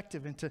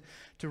perspective and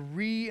to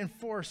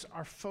reinforce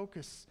our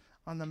focus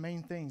on the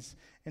main things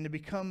and to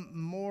become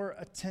more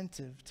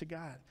attentive to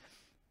God.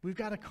 We've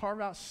got to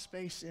carve out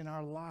space in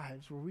our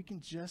lives where we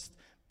can just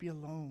be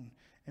alone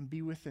and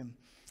be with him.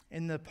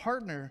 And the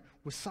partner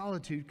with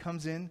solitude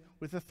comes in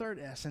with the third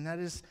S, and that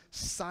is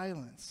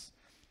silence.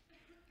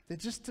 That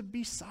just to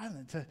be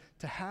silent,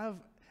 to have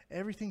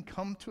everything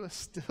come to a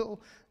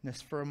stillness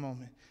for a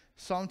moment.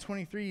 Psalm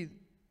 23,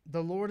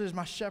 the Lord is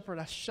my shepherd,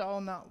 I shall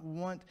not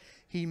want.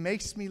 He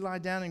makes me lie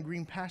down in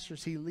green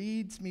pastures. He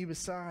leads me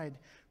beside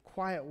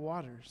quiet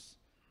waters.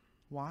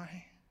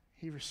 Why?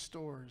 He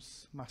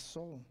restores my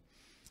soul.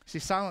 See,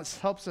 silence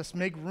helps us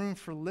make room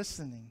for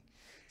listening.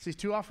 See,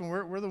 too often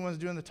we're the ones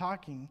doing the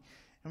talking,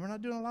 and we're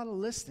not doing a lot of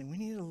listening. We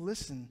need to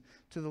listen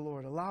to the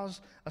Lord. It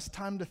allows us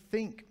time to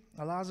think,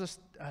 allows us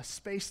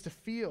space to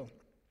feel.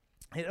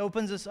 It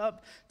opens us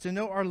up to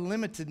know our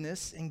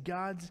limitedness in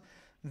God's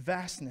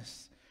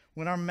vastness.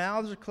 When our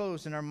mouths are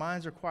closed and our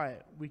minds are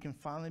quiet, we can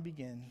finally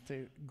begin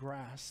to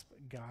grasp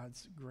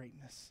God's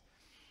greatness.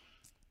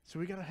 So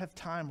we got to have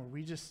time where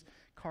we just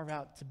carve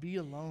out to be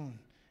alone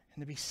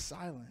and to be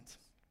silent.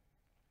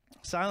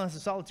 Silence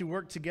and solitude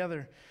work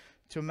together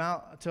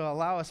to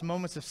allow us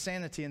moments of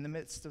sanity in the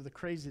midst of the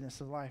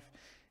craziness of life.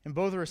 And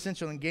both are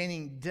essential in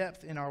gaining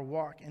depth in our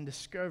walk and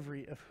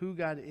discovery of who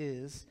God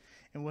is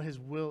and what his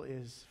will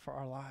is for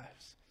our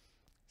lives.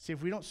 See,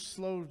 if we don't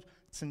slow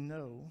to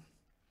know,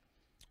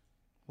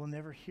 we'll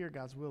never hear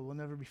God's will. We'll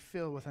never be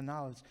filled with a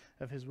knowledge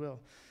of his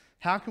will.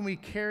 How can we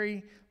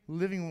carry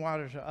living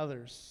water to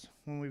others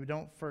when we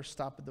don't first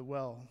stop at the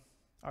well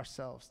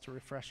ourselves to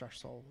refresh our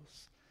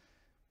souls?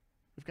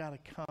 We've got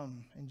to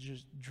come and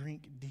just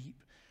drink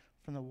deep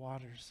from the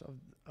waters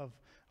of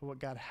what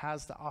God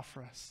has to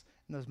offer us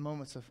in those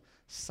moments of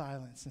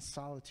silence and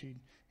solitude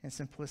and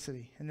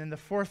simplicity. And then the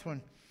fourth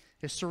one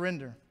is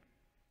surrender.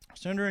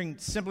 Surrendering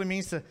simply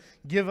means to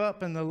give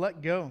up and to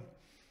let go.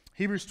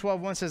 Hebrews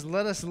 12:1 says,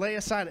 "Let us lay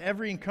aside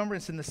every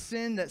encumbrance and the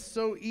sin that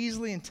so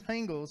easily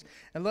entangles,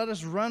 and let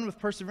us run with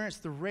perseverance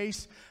the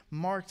race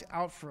marked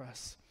out for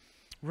us."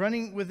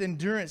 Running with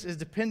endurance is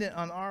dependent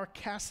on our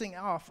casting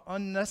off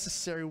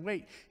unnecessary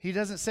weight. He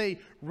doesn't say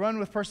run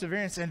with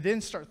perseverance and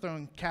then start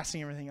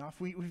casting everything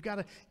off. We've got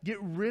to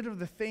get rid of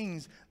the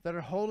things that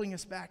are holding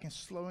us back and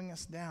slowing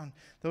us down.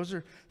 Those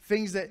are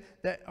things that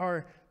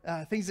are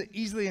things that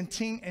easily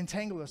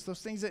entangle us.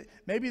 Those things that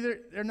maybe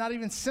they're not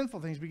even sinful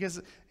things, because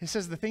it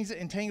says the things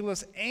that entangle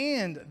us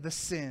and the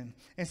sin.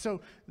 And so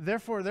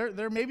therefore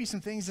there may be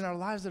some things in our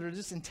lives that are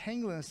just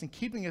entangling us and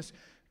keeping us,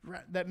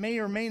 that may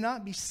or may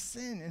not be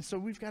sin. And so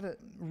we've got to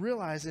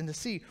realize and to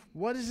see,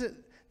 what is it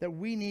that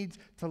we need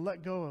to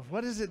let go of?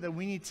 What is it that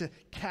we need to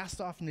cast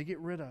off and to get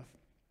rid of?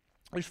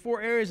 There's 4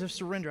 areas of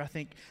surrender, I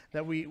think,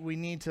 that we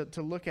need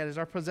to look at as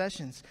our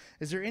possessions.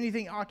 Is there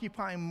anything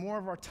occupying more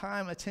of our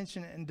time,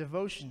 attention, and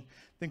devotion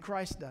than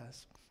Christ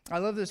does? I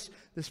love this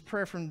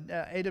prayer from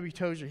A.W.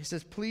 Tozer. He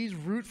says, "Please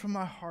root from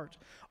my heart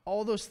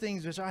all those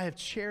things which I have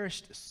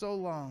cherished so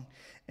long,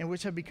 and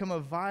which have become a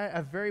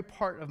very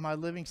part of my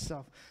living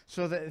self,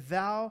 so that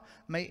thou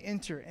may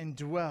enter and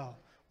dwell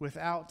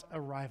without a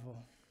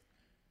rival."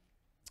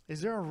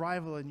 Is there a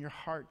rival in your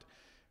heart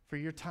for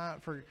your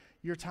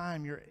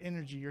time, your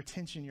energy, your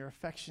attention, your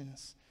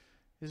affections?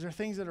 Is there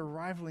things that are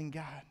rivaling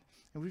God?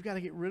 And we've got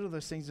to get rid of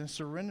those things and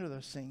surrender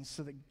those things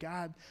so that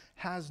God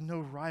has no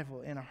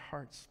rival in our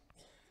hearts.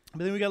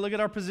 But then we got to look at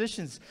our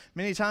positions.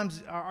 Many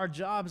times our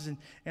jobs and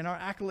our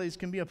accolades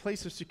can be a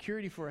place of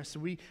security for us. So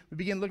we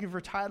begin looking for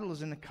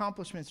titles and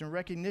accomplishments and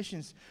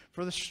recognitions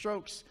for the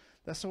strokes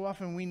that so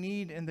often we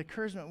need and the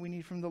encouragement we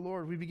need from the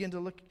Lord. We begin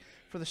to look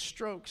for the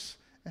strokes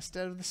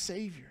instead of the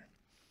Savior.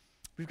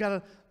 We've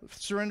got to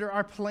surrender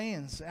our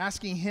plans.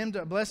 Asking him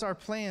to bless our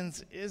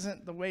plans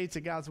isn't the way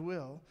to God's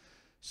will.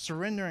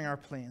 Surrendering our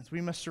plans. We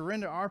must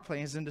surrender our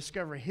plans and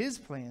discover his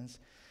plans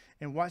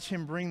and watch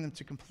him bring them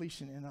to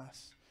completion in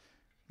us.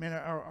 Man,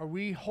 are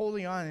we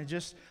holding on and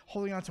just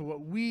holding on to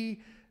what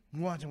we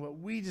want and what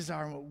we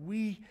desire and what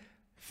we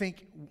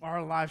think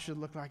our lives should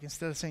look like,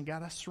 instead of saying,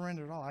 God, I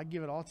surrender it all. I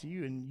give it all to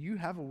you, and you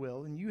have a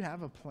will, and you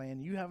have a plan,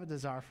 you have a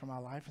desire for my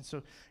life. And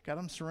so, God,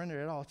 I'm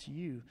surrendering it all to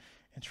you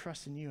and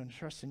trust in you and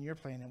trust in your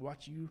plan and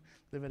watch you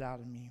live it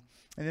out in me.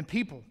 And then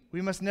people.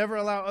 We must never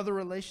allow other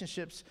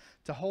relationships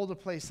to hold a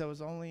place that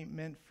was only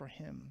meant for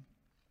him.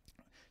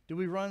 Do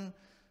we run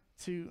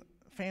to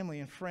family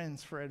and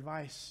friends for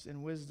advice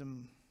and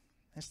wisdom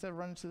instead of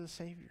running to the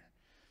Savior?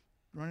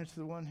 Running to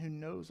the one who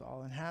knows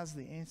all and has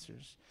the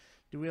answers?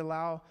 Do we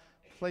allow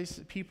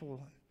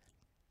people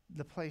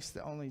the place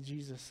that only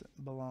Jesus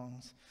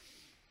belongs?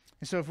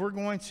 And so if we're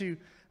going to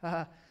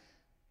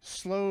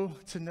slow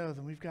to know,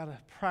 then we've got to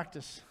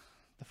practice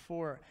the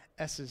 4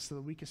 S's so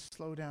that we can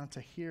slow down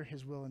to hear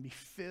his will and be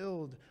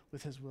filled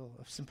with his will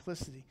of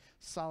simplicity,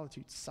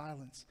 solitude,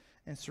 silence,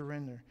 and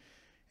surrender.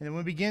 And then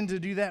when we begin to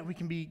do that, we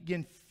can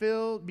begin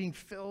being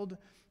filled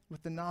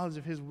with the knowledge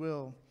of his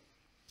will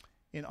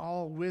in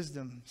all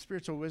wisdom,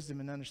 spiritual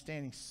wisdom and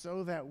understanding,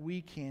 so that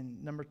we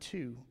can, number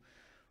 2,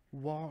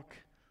 walk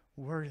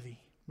worthy.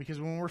 Because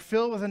when we're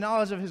filled with the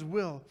knowledge of his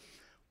will,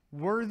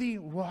 worthy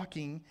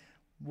walking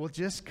will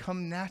just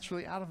come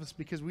naturally out of us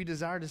because we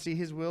desire to see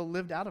his will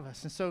lived out of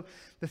us. And so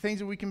the things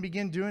that we can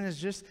begin doing is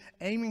just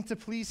aiming to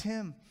please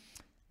him.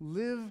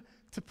 Live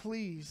to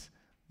please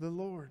the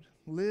Lord.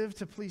 Live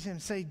to please him.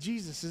 Say,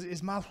 Jesus,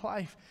 is my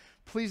life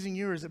pleasing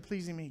you, or is it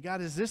pleasing me? God,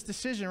 is this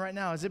decision right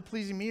now, is it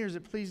pleasing me or is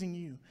it pleasing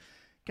you?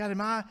 God,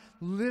 am I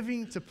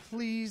living to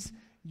please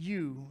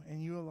you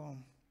and you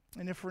alone?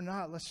 And if we're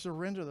not, let's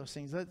surrender those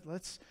things.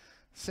 Let's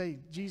say,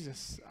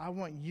 Jesus, I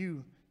want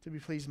you to be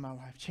pleased in my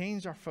life.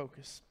 Change our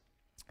focus.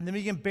 And then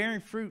begin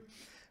bearing fruit,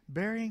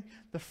 bearing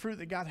the fruit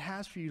that God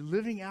has for you,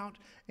 living out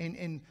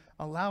and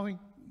allowing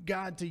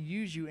God to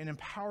use you and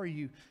empower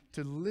you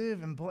to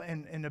live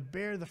and to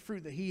bear the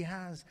fruit that he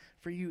has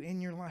for you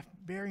in your life,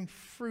 bearing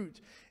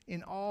fruit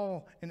in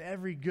all and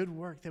every good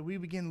work, that we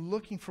begin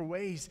looking for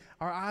ways.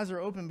 Our eyes are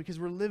open because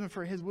we're living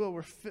for his will.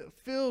 We're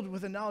filled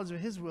with the knowledge of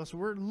his will. So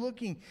we're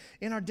looking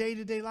in our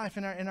day-to-day life,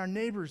 in our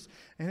neighbors,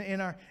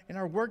 in our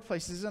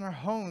workplaces, in our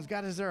homes.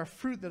 God, is there a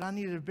fruit that I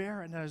need to bear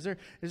right now? Is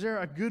there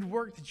a good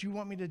work that you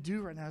want me to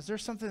do right now? Is there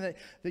something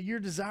that you're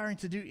desiring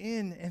to do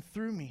in and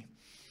through me?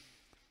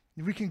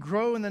 We can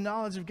grow in the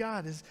knowledge of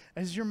God.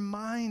 As your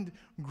mind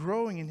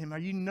growing in him, are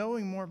you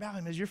knowing more about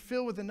him? As you're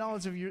filled with the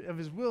knowledge of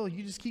his will,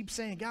 you just keep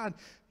saying, God,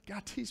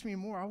 teach me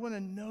more. I want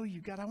to know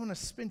you. God, I want to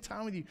spend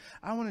time with you.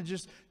 I want to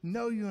just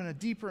know you in a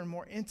deeper and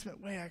more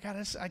intimate way. I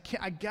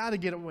got to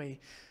get away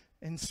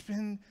and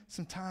spend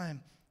some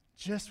time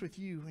just with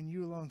you and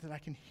you alone, that I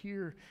can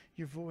hear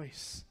your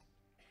voice.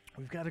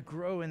 We've got to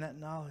grow in that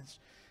knowledge.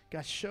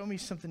 God, show me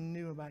something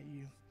new about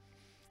you.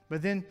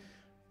 But then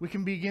we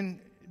can begin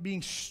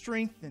being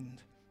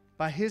strengthened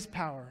by his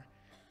power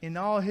in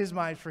all his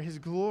might for his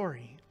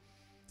glory.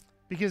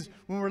 Because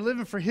when we're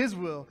living for his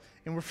will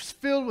and we're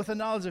filled with the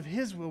knowledge of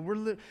his will,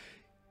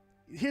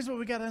 here's what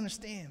we got to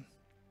understand.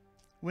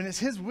 When it's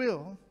his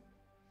will,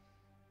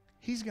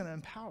 he's going to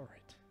empower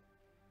it.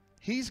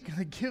 He's going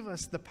to give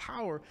us the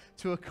power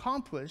to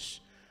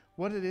accomplish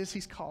what it is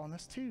he's calling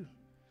us to.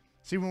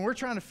 See, when we're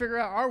trying to figure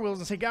out our wills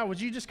and say, God,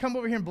 would you just come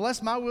over here and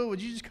bless my will?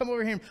 Would you just come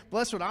over here and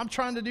bless what I'm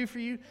trying to do for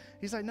you?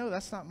 He's like, no,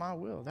 that's not my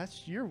will.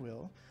 That's your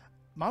will.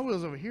 My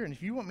will's over here. And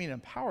if you want me to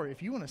empower,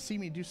 if you want to see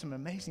me do some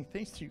amazing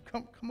things to you,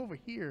 come over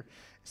here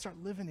and start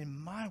living in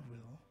my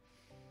will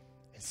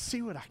and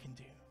see what I can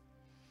do.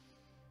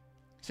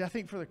 See, I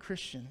think for the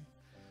Christian,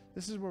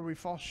 this is where we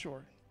fall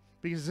short,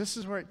 because this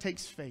is where it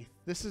takes faith.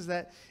 This is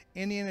that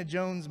Indiana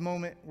Jones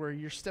moment where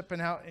you're stepping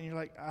out and you're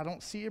like, I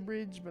don't see a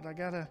bridge, but I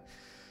gotta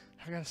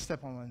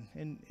step on one.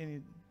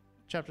 In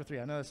chapter 3,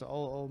 I know that's an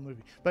old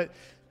movie. But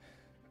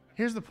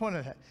here's the point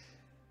of that.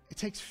 It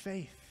takes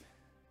faith.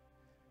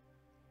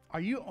 Are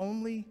you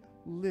only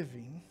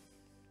living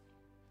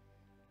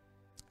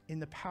in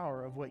the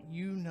power of what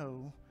you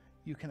know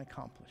you can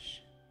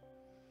accomplish?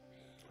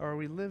 Or are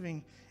we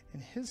living in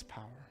his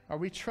power? Are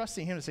we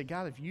trusting him to say,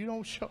 God, if you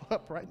don't show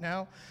up right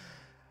now,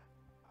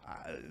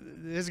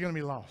 this is going to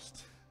be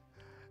lost?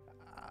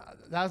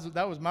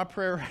 That was my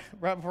prayer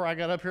right before I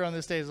got up here on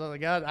this stage. I was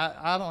like, God,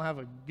 I don't have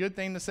a good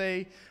thing to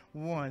say.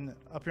 One,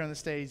 up here on the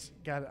stage,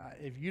 God,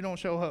 if you don't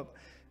show up,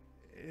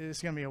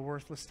 it's going to be a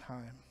worthless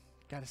time.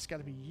 God, it's got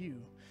to be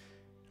you.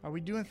 Are we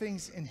doing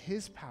things in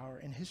his power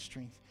and his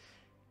strength?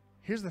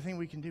 Here's the thing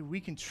we can do. We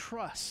can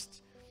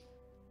trust.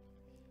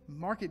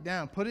 Mark it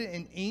down. Put it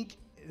in ink.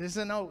 This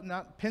is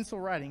not pencil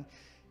writing.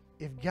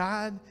 If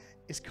God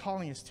is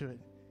calling us to it,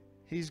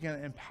 he's going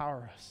to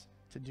empower us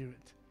to do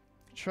it.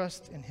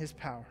 Trust in his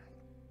power.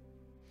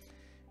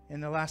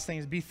 And the last thing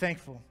is be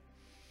thankful.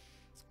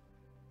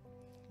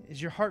 Is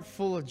your heart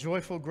full of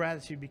joyful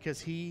gratitude because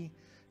he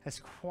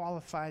has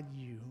qualified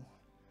you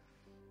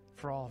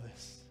for all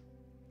this?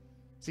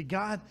 See,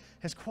 God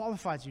has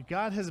qualified you.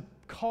 God has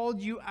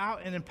called you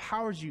out and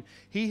empowered you.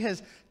 He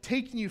has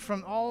taken you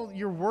from all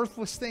your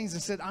worthless things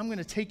and said, I'm going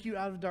to take you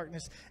out of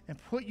darkness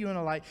and put you in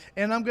a light,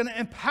 and I'm going to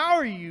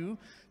empower you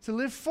to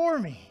live for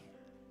me.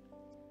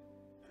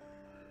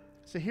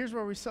 So here's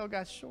where we sell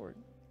God short.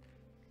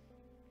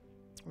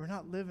 We're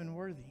not living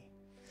worthy.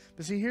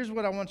 But see, here's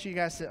what I want you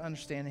guys to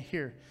understand and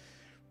hear.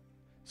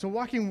 So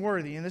walking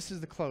worthy, and this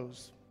is the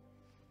close,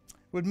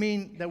 would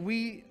mean that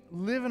we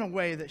live in a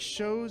way that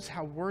shows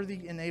how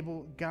worthy and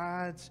able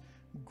God's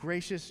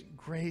gracious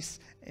grace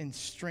and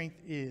strength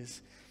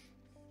is.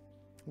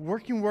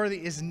 Working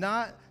worthy is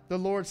not the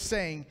Lord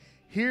saying,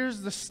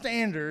 here's the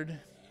standard,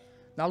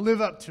 now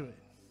live up to it.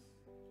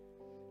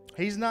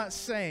 He's not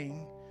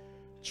saying,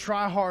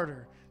 try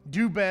harder,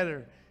 do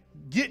better,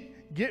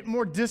 get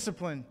more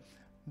discipline.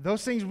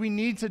 Those things we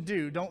need to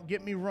do, don't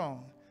get me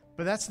wrong.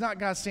 But that's not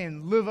God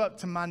saying, live up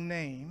to my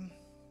name.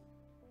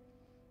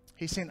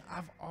 He's saying,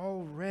 I've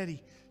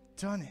already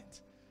done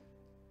it.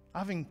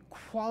 I've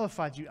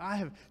qualified you. I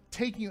have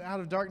taken you out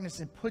of darkness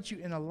and put you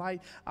in a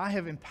light. I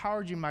have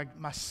empowered you.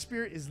 My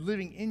spirit is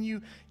living in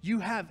you. You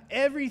have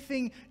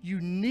everything you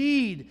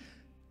need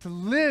to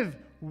live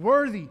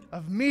worthy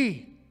of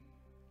me.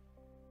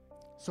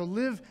 So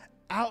live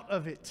out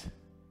of it.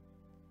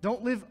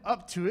 Don't live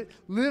up to it.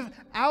 Live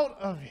out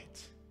of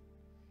it.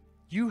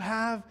 You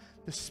have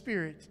the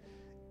Spirit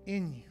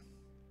in you.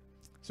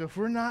 So if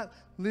we're not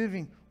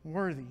living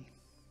worthy,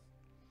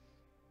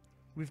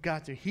 we've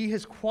got to. He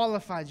has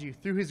qualified you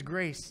through his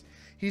grace.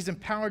 He's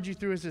empowered you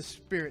through his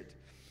Spirit.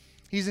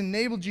 He's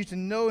enabled you to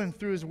know him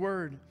through his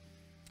word.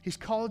 He's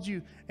called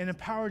you and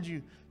empowered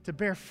you to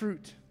bear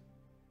fruit.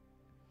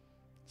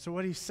 So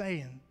what he's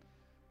saying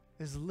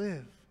is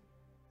live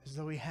as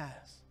though he has.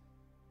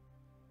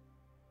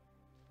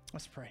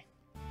 Let's pray.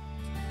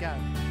 God.